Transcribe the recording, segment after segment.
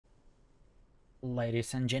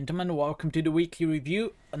Ladies and gentlemen, welcome to the weekly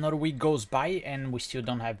review. Another week goes by and we still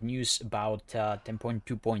don't have news about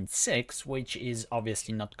 10.2.6, which is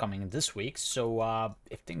obviously not coming this week. So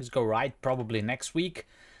if things go right, probably next week.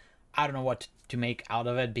 I don't know what to make out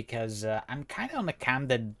of it because I'm kind of on the camp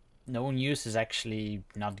that no news is actually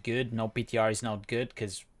not good. No PTR is not good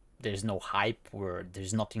because there's no hype or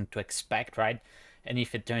there's nothing to expect, right? And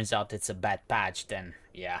if it turns out it's a bad patch, then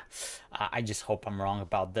yeah, I just hope I'm wrong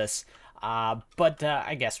about this. But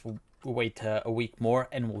I guess we'll wait a week more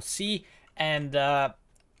and we'll see. And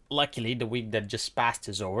luckily, the week that just passed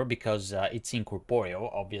is over because it's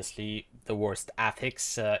Incorporeal, obviously the worst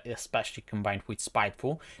affix, especially combined with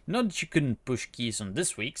Spiteful. Not that you couldn't push keys on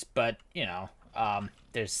this week's, but you know,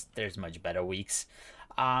 there's much better weeks.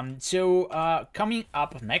 So coming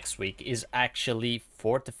up next week is actually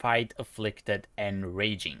Fortified, Afflicted, and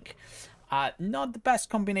Raging. Not the best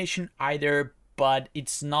combination either, but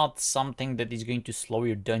it's not something that is going to slow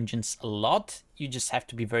your dungeons a lot. You just have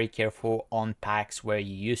to be very careful on packs where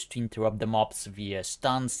you used to interrupt the mobs via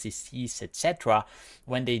stuns, CCs, etc.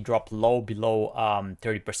 When they drop low below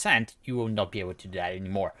 30%, you will not be able to do that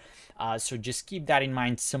anymore. So just keep that in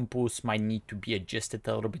mind. Some pools might need to be adjusted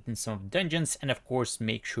a little bit in some of the dungeons, and of course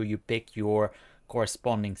make sure you pick your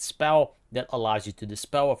corresponding spell that allows you to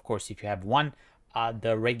dispel. Of course, if you have one,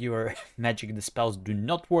 the regular magic dispels do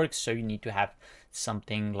not work, so you need to have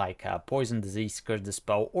something like poison, disease, curse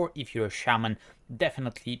dispel, or if you're a shaman,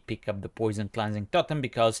 definitely pick up the poison cleansing totem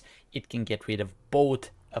because it can get rid of both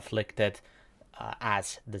afflicted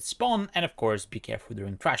as the spawn, and of course be careful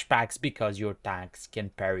during trash packs because your tanks can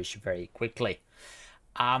perish very quickly.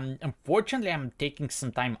 Unfortunately, I'm taking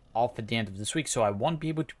some time off at the end of this week, so I won't be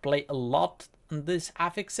able to play a lot on these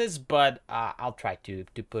affixes, but I'll try to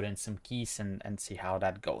put in some keys and see how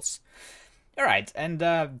that goes. Alright, and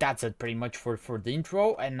that's it pretty much for the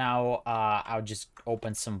intro, and now I'll just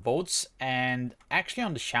open some votes, and actually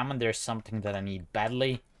on the Shaman there's something that I need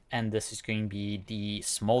badly, and this is going to be the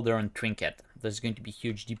Smoldering Trinket. There's going to be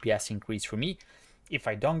huge DPS increase for me. If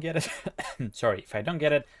I don't get it, sorry, if I don't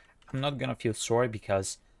get it, I'm not gonna feel sorry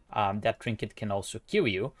because that trinket can also kill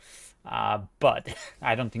you, but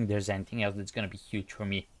I don't think there's anything else that's gonna be huge for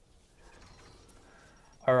me.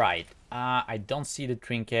 Alright, I don't see the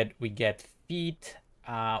trinket. We get feet,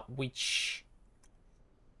 which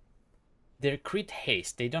they're crit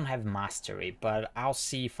haste. They don't have mastery, but I'll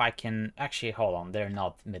see if I can actually hold on. They're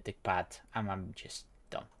not mythic path. I'm just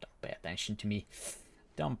don't pay attention to me.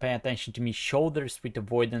 Don't pay attention to me. Shoulders with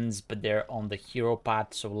avoidance, but they're on the hero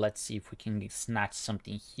path. So let's see if we can snatch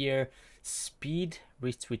something here. Speed,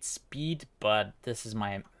 wrist with speed, but this is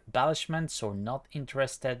my embellishment, so not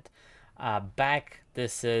interested. Back,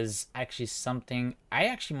 this is actually something I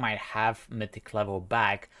actually might have mythic level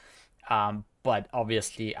back, but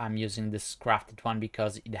obviously I'm using this crafted one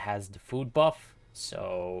because it has the food buff.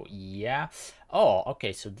 So yeah. Oh,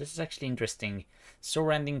 okay. So this is actually interesting.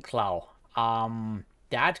 Surrending Claw.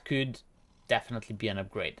 That could definitely be an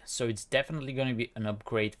upgrade. So it's definitely going to be an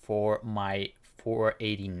upgrade for my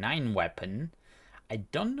 489 weapon. I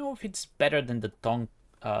don't know if it's better than the tongue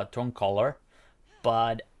collar,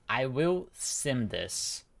 but I will sim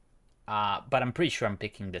this. But I'm pretty sure I'm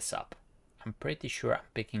picking this up. I'm pretty sure I'm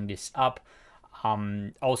picking this up.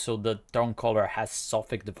 Also, the tongue collar has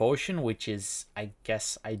Sophic Devotion, which is, I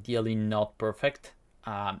guess, ideally not perfect.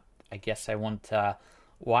 I guess I want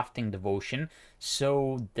Wafting Devotion.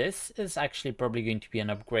 So this is actually probably going to be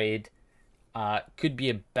an upgrade. Could be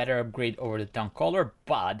a better upgrade over the tongue collar,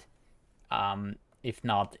 but if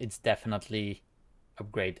not, it's definitely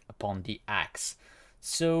upgrade upon the axe.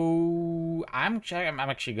 So I'm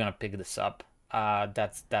actually gonna pick this up.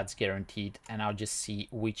 That's guaranteed, and I'll just see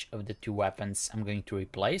which of the two weapons I'm going to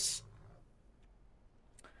replace.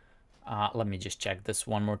 Let me just check this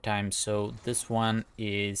one more time. So this one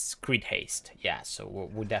is Crit Haste. Yeah, so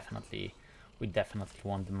we definitely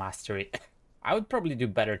want the mastery. I would probably do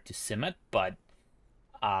better to sim it, but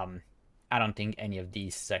I don't think any of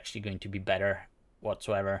these is actually going to be better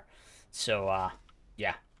whatsoever. So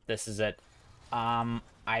yeah, this is it.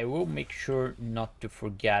 I will make sure not to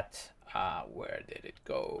forget. Where did it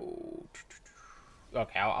go?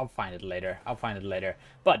 Okay, I'll find it later. I'll find it later.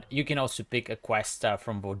 But you can also pick a quest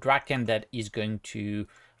from Vodraken that is going to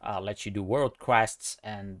let you do world quests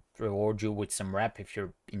and reward you with some rep if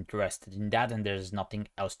you're interested in that, and there's nothing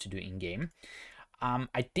else to do in game.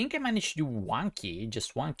 I think I managed to do one key,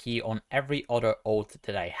 just one key on every other oath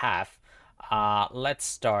that I have. Let's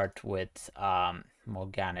start with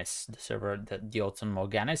Morganis, the server, the oaths on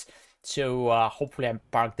Morganis. So hopefully I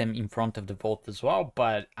park them in front of the vault as well,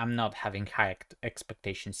 but I'm not having high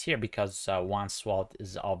expectations here because one SWAT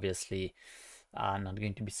is obviously Not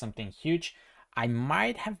going to be something huge. I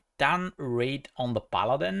might have done a raid on the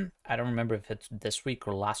Paladin. I don't remember if it's this week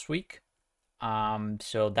or last week.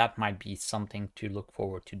 So that might be something to look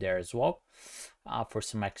forward to there as well, for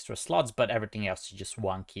some extra slots, but everything else is just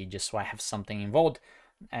one key, just so I have something involved.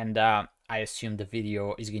 And I assume the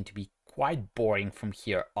video is going to be quite boring from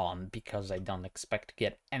here on, because I don't expect to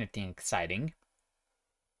get anything exciting.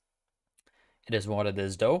 It is what it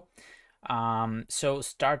is though. So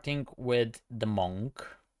starting with the monk,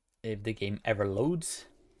 if the game ever loads.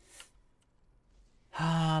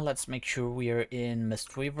 Let's make sure we are in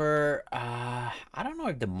Mistweaver. I don't know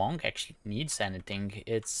if the monk actually needs anything.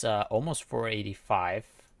 It's almost 485.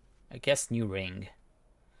 I guess new ring.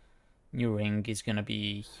 New ring is gonna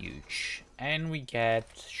be huge. And we get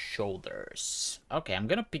shoulders. Okay, I'm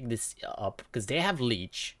gonna pick this up because they have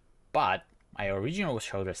leech, but my original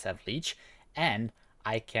shoulders have leech, and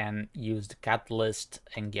I can use the catalyst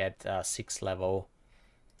and get 6 level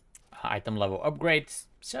item level upgrades.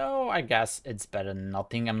 So I guess it's better than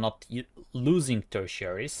nothing. I'm not losing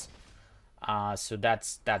tertiaries. So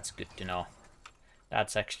that's good to know.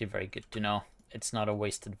 That's actually very good to know. It's not a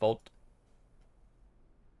wasted vote.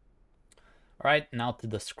 Alright, now to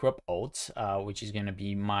the Scrub Oats, which is going to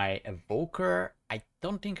be my Evoker. I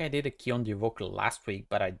don't think I did a key on the Evoker last week,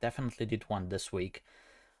 but I definitely did one this week.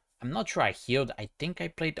 I'm not sure I healed. I think I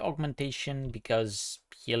played Augmentation because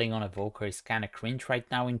healing on Evoker is kind of cringe right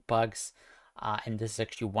now in Pugs. And this is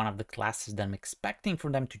actually one of the classes that I'm expecting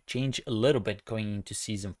for them to change a little bit going into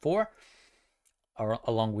Season 4. Or,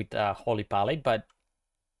 along with Holy Palette, but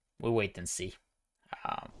we'll wait and see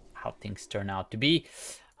how things turn out to be.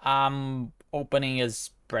 Opening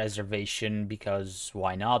is Preservation because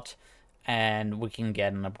why not? And we can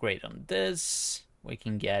get an upgrade on this. We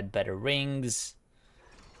can get better rings.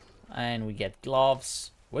 And we get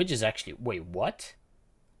gloves, which is actually... Wait, what?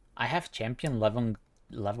 I have champion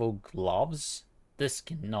level gloves? This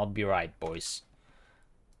cannot be right, boys.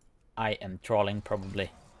 I am trolling,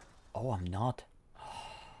 probably. Oh, I'm not.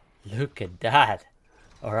 Look at that.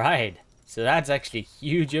 Alright, so that's actually a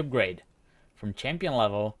huge upgrade. From champion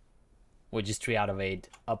level, which is 3 out of 8,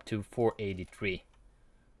 up to 483.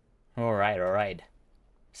 Alright.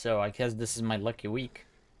 So I guess this is my lucky week.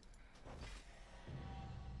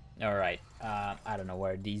 Alright, I don't know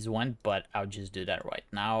where these went, but I'll just do that right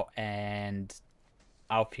now, and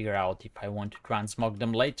I'll figure out if I want to transmog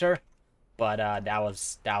them later. But that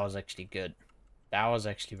was actually good. That was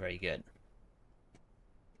actually very good.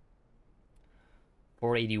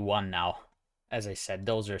 481 now. As I said,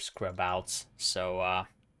 those are scrub outs, so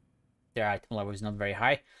their item level is not very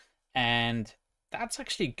high. And that's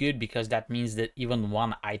actually good because that means that even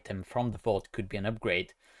one item from the vault could be an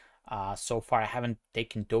upgrade. So far I haven't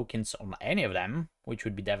taken tokens on any of them, which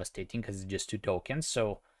would be devastating because it's just 2 tokens,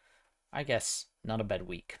 so I guess not a bad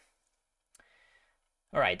week.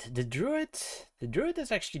 Alright, the druid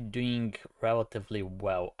is actually doing relatively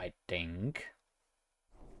well, I think.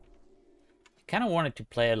 Kind of wanted to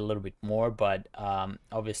play it a little bit more, but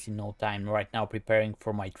obviously no time right now preparing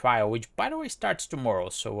for my trial, which by the way starts tomorrow,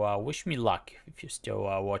 so wish me luck if you're still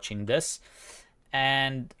watching this.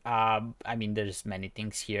 And I mean, there's many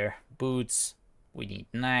things here. Boots, we need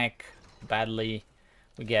neck badly,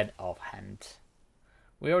 we get offhand.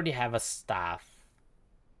 We already have a staff.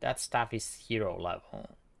 That staff is hero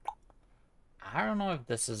level. I don't know if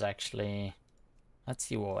this is actually... Let's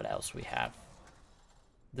see what else we have.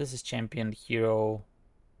 This is champion, hero,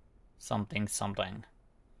 something.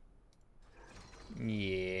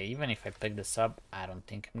 Yeah, even if I pick this up, I don't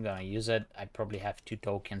think I'm gonna use it. I probably have 2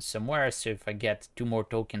 tokens somewhere, so if I get 2 more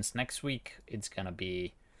tokens next week, it's gonna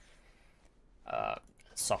be a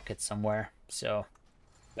socket somewhere. So,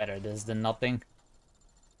 better this than nothing.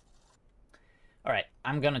 Alright,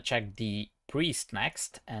 I'm gonna check the priest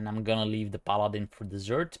next, and I'm gonna leave the paladin for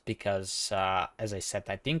dessert, because, as I said,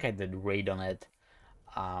 I think I did raid on it.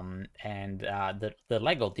 The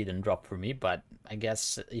Lego didn't drop for me, but I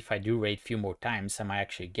guess if I do raid a few more times, I might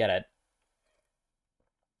actually get it.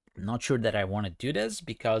 I'm not sure that I want to do this,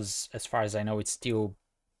 because as far as I know, it's still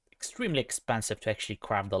extremely expensive to actually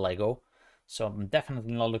craft the Lego. So I'm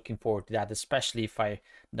definitely not looking forward to that, especially if I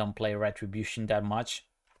don't play Retribution that much,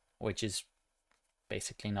 which is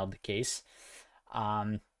basically not the case.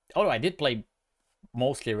 Although I did play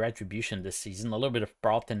mostly Retribution this season, a little bit of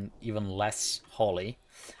Prot and even less Holy.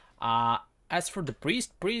 As for the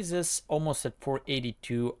priest is almost at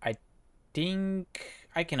 482. I think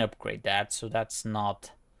I can upgrade that, so that's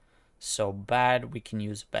not so bad. We can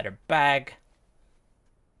use a better bag,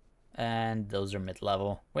 and those are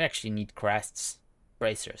mid-level. We actually need crests.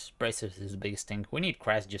 Bracers is the biggest thing. We need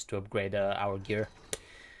crests just to upgrade our gear.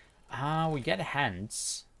 We get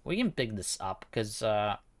hands. We can pick this up because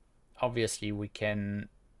obviously we can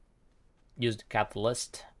use the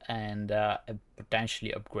catalyst and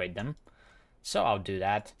potentially upgrade them. So I'll do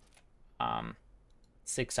that.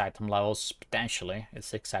 6 item levels, potentially. It's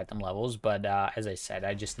 6 item levels, but as I said,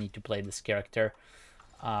 I just need to play this character.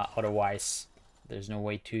 Otherwise, there's no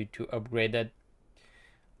way to upgrade it.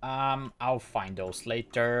 I'll find those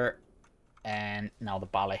later. And now the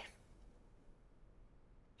Pally.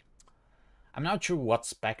 I'm not sure what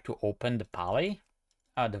spec to open the Pally.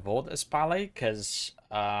 The Vault as Pally, because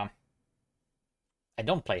I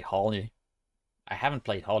don't play Holly. I haven't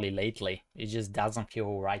played Holly lately. It just doesn't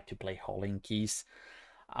feel right to play Holly in keys.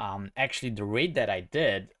 Actually, the raid that I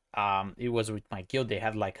did, it was with my guild. They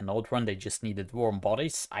had like an old run. They just needed warm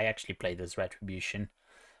bodies. I actually played as Retribution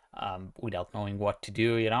without knowing what to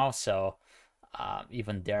do, you know. So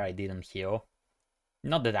even there, I didn't heal.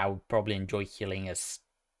 Not that I would probably enjoy healing as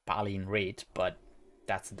Pally in raid, but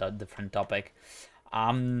that's a different topic.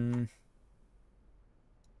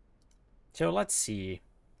 So let's see.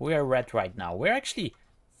 We are red right now. We're actually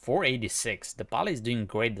 486. The Pally is doing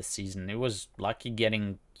great this season. It was lucky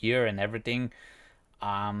getting gear and everything.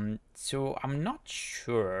 So I'm not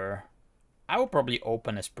sure. I will probably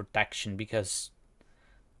open as protection because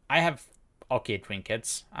I have okay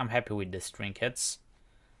trinkets. I'm happy with these trinkets.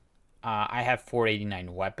 I have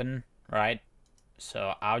 489 weapon, right?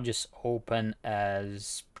 So I'll just open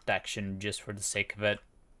as protection just for the sake of it.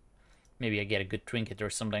 Maybe I get a good trinket or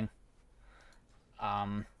something.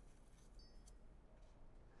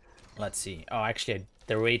 Let's see. Oh, actually,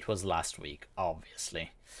 the rate was last week,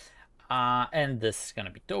 obviously. And this is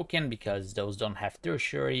gonna be token because those don't have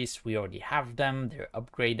tertiaries. We already have them. They're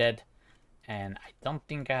upgraded. And I don't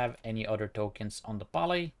think I have any other tokens on the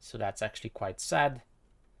Pally, so that's actually quite sad.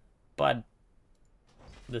 But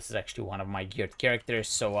this is actually one of my geared characters,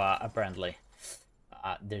 so apparently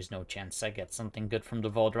there's no chance I get something good from the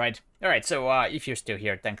vault, right? Alright, so if you're still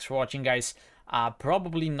here, thanks for watching, guys.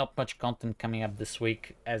 Probably not much content coming up this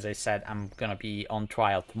week. As I said, I'm gonna be on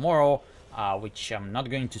trial tomorrow, which I'm not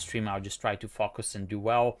going to stream. I'll just try to focus and do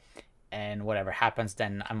well, and whatever happens,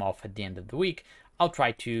 then I'm off at the end of the week. I'll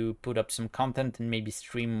try to put up some content and maybe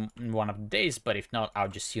stream in one of the days, but if not, I'll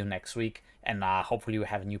just see you next week, and hopefully we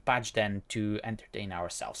have a new patch then to entertain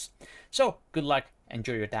ourselves. So, good luck,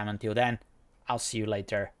 enjoy your time until then. I'll see you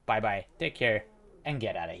later. Bye bye, take care, and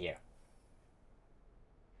get out of here.